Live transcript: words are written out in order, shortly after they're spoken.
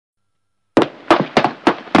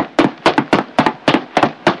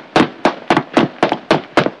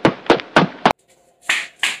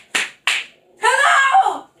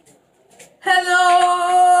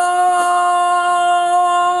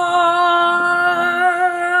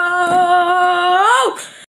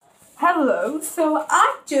Hello, so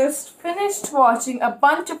I just finished watching a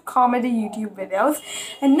bunch of comedy YouTube videos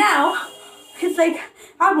and now it's like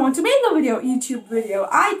I want to make a YouTube video.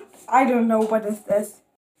 I don't know what is this.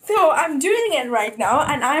 So I'm doing it right now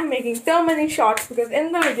and I'm making so many shots because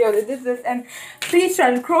in the video this is this, and please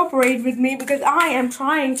try to cooperate with me because I am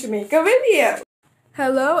trying to make a video.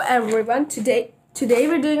 Hello everyone, today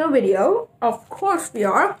we're doing a video. Of course we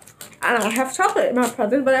are. And I have chocolate in my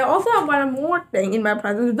present, but I also have one more thing in my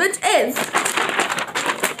present, which is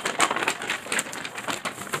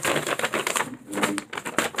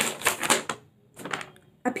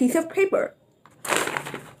a piece of paper.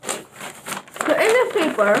 So in this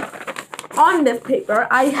paper, on this paper,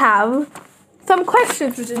 I have some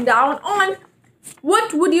questions written down on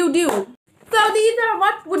what would you do. So these are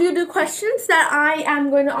what would you do questions that I am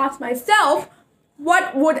going to ask myself.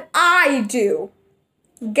 What would I do?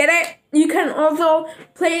 Get it? You can also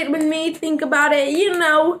play it with me, think about it, you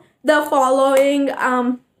know, the following,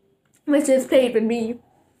 which is play it with me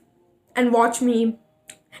and watch me.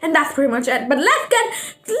 And that's pretty much it. But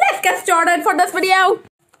let's get started for this video.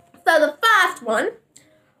 So the first one,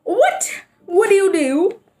 what would you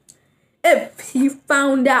do if you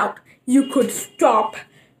found out you could stop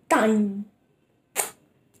time?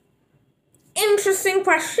 Interesting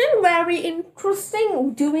question, very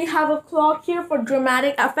interesting. Do we have a clock here for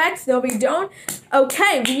dramatic effects? No, we don't.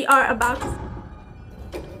 Okay, we are about to...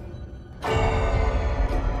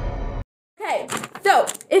 Okay, so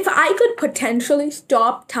if I could potentially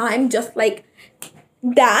stop time just like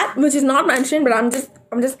that, which is not mentioned, but I'm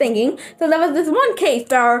just thinking. So there was this one case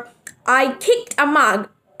where I kicked a mug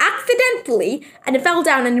accidentally and it fell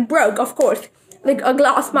down and it broke, of course, like a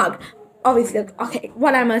glass mug. Obviously, okay,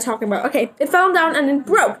 what am I talking about? Okay, it fell down and it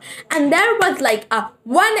broke. And there was like a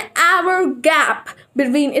 1 hour gap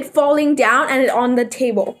between it falling down and it on the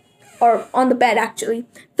table. Or on the bed, actually.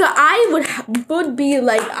 So I would be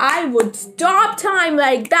like, I would stop time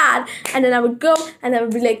like that. And then I would go and I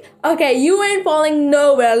would be like, okay, you ain't falling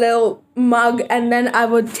nowhere, little mug. And then I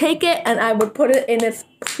would take it and I would put it in its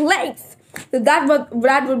place. So that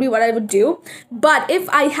would be what I would do. But if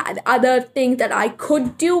I had other things that I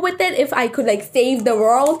could do with it, if I could like save the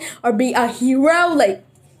world or be a hero, like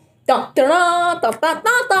da da da da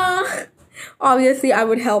da da, obviously I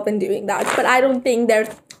would help in doing that. But I don't think there's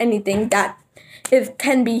anything that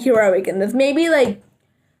can be heroic in this. Maybe like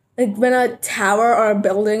when a tower or a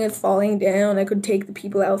building is falling down, I could take the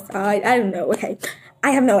people outside. I don't know. Okay,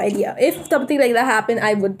 I have no idea. If something like that happened,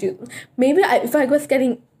 I would do. Maybe if I was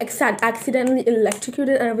getting accidentally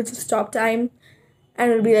electrocuted and I would just stop time,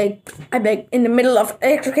 and it would be like I'm like in the middle of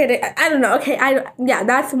electrocuted. I don't know. Okay, yeah,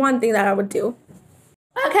 that's one thing that I would do.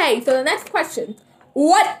 Okay, so the next question: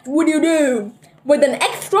 what would you do with an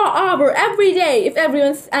extra hour every day if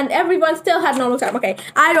everyone still had normal time? Okay,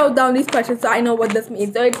 I wrote down these questions so I know what this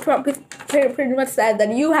means. So it pretty much said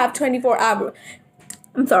that you have 24 hours.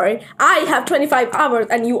 I'm sorry, I have 25 hours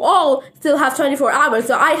and you all still have 24 hours.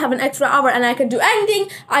 So I have an extra hour and I can do anything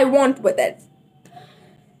I want with it.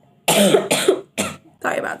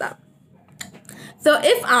 Sorry about that. So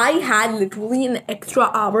if I had literally an extra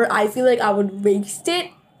hour, I feel like I would waste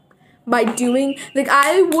it by doing, like,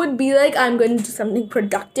 I would be like, I'm going to do something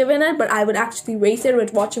productive in it, but I would actually waste it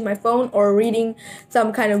with watching my phone or reading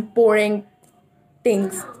some kind of boring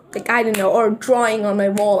things, like, I don't know, or drawing on my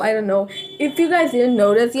wall. I don't know. If you guys didn't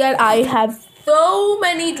notice yet, I have so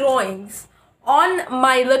many drawings on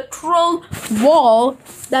my literal wall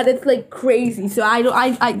that it's like crazy. So I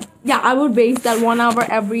would waste that 1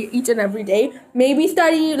 hour each and every day. Maybe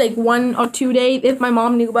study like 1 or 2 days. If my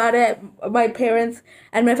mom knew about it, my parents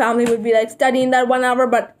and my family would be like studying that 1 hour,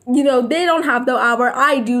 but you know, they don't have the hour,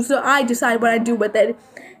 I do, so I decide what I do with it,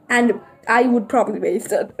 and I would probably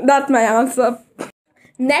waste it. That's my answer.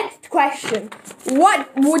 Next question: what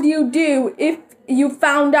would you do if you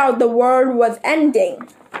found out the world was ending?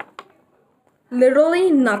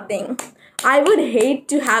 Literally nothing. I would hate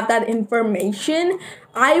to have that information.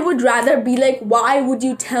 I would rather be like, why would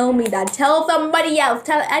you tell me that? Tell somebody else,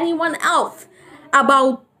 tell anyone else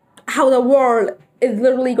about how the world is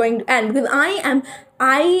literally going to end. Because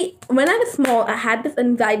when I was small, I had this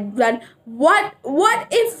anxiety that what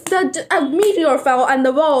if a meteor fell and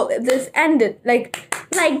the world just ended like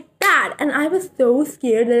that? And I was so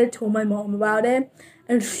scared that I told my mom about it,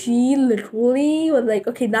 and she literally was like,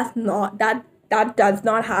 okay, that does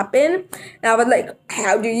not happen. And I was like,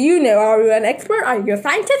 how do you know? Are you an expert? Are you a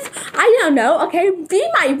scientist? I don't know. Okay,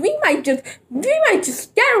 we might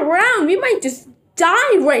just get around. We might just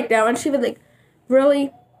die right now. And she was like,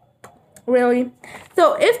 really?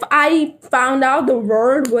 So if I found out the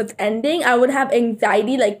world was ending, I would have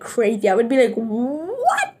anxiety like crazy. I would be like,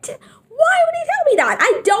 what Why would he tell me that?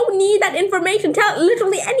 I don't need that information. Tell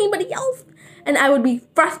literally anybody else. And I would be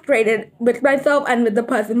frustrated with myself and with the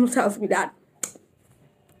person who tells me that.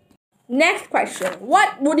 Next question.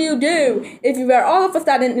 What would you do if you were all of a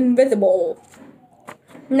sudden invisible?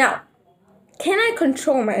 Now, can I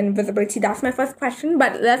control my invisibility? That's my first question.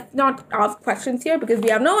 But let's not ask questions here because we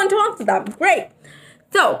have no one to answer them. Great.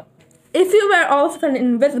 So, if you were all of a sudden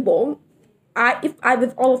invisible, if I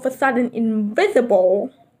was all of a sudden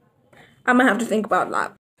invisible, I'm gonna have to think about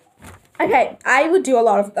that. Okay, I would do a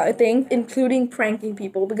lot of things, including pranking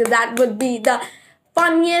people, because that would be the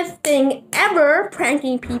funniest thing ever,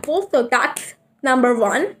 pranking people. So that's number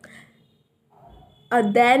one.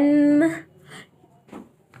 Then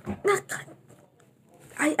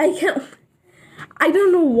I can't. I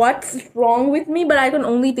don't know what's wrong with me, but I can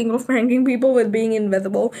only think of pranking people with being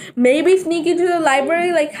invisible. Maybe sneak into the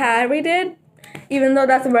library like Harry did, even though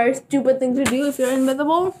that's a very stupid thing to do if you're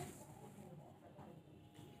invisible.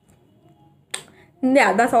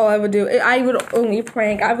 Yeah, that's all I would do. I would only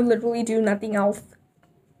prank. I would literally do nothing else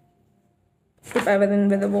if I was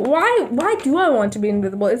invisible. Why do I want to be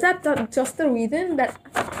invisible? Is that just the reason that...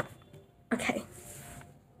 Okay.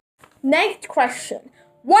 Next question.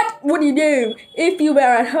 What would you do if you were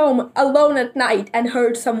at home alone at night and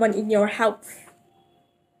heard someone in your house?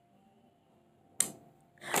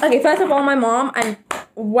 Okay, first of all, my mom and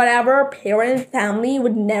whatever parent, family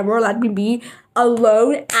would never let me be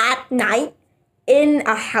alone at night in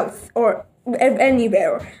a house or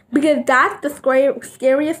anywhere, because that's the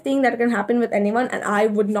scariest thing that can happen with anyone, and I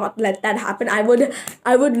would not let that happen. I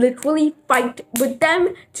would literally fight with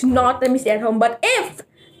them to not let me stay at home. But if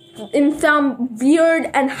in some weird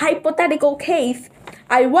and hypothetical case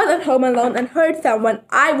I was at home alone and heard someone,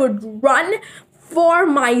 I would run for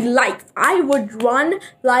my life. I would run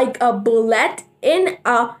like a bullet in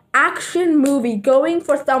a action movie, going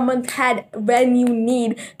for someone's head when you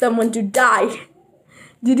need someone to die.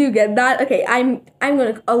 Did you get that? Okay, I'm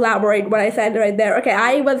gonna elaborate what I said right there. Okay,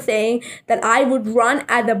 I was saying that I would run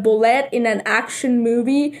as a bullet in an action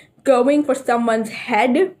movie, going for someone's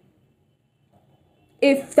head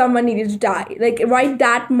if someone needed to die. Like right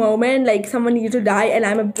that moment, like someone needed to die, and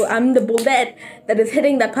I'm the bullet that is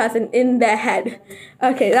hitting that person in their head.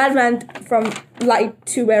 Okay, that went from light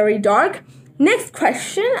to very dark. Next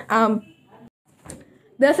question.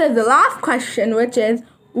 This is the last question, which is,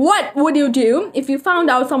 what would you do if you found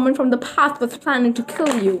out someone from the past was planning to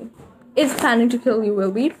kill you? Is planning to kill you,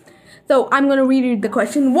 will be. So I'm going to reread the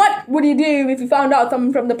question. What would you do if you found out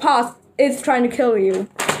someone from the past is trying to kill you?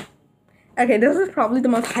 Okay, this is probably the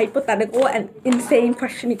most hypothetical and insane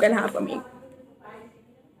question you can have for me.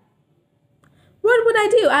 What would I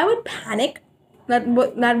do? I would panic. That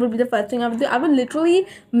would be the first thing I would do. I would literally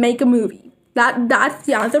make a movie. That's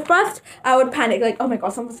the answer first. I would panic, like, oh my god,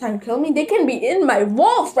 someone's trying to kill me. They can be in my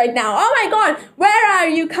walls right now. Oh my god, where are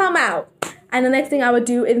you? Come out. And the next thing I would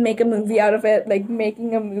do is make a movie out of it, like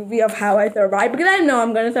making a movie of how I survived, because I know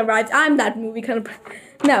I'm gonna survive. I'm that movie kind of...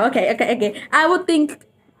 No, okay. I would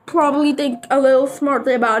probably think a little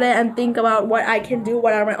smartly about it and think about what I can do,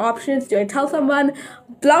 what are my options, do I tell someone,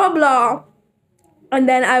 blah blah blah. And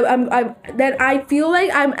then I feel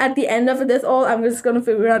like I'm at the end of this all. I'm just gonna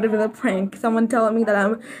figure out if it's a prank. Someone telling me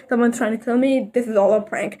that someone's trying to kill me. This is all a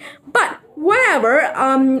prank. But whatever.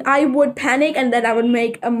 I would panic, and then I would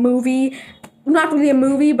make a movie. Not really a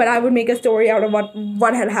movie, but I would make a story out of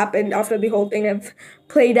what had happened after the whole thing has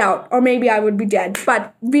played out. Or maybe I would be dead.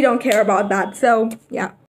 But we don't care about that. So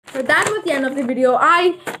yeah. So that was the end of the video.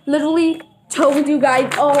 I literally told you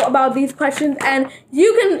guys all about these questions, and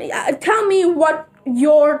you can tell me what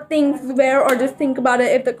your things were, or just think about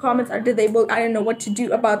it. If the comments are disabled, I don't know what to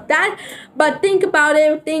do about that, but think about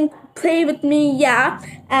it, play with me, yeah.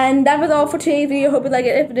 And that was all for today's video. Hope you like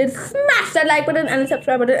it. If you did, smash that like button and the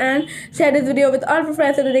subscribe button, and share this video with all of your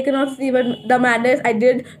friends so that they can also see the madness I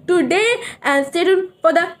did today. And stay tuned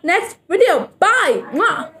for the next video. Bye.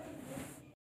 Mwah.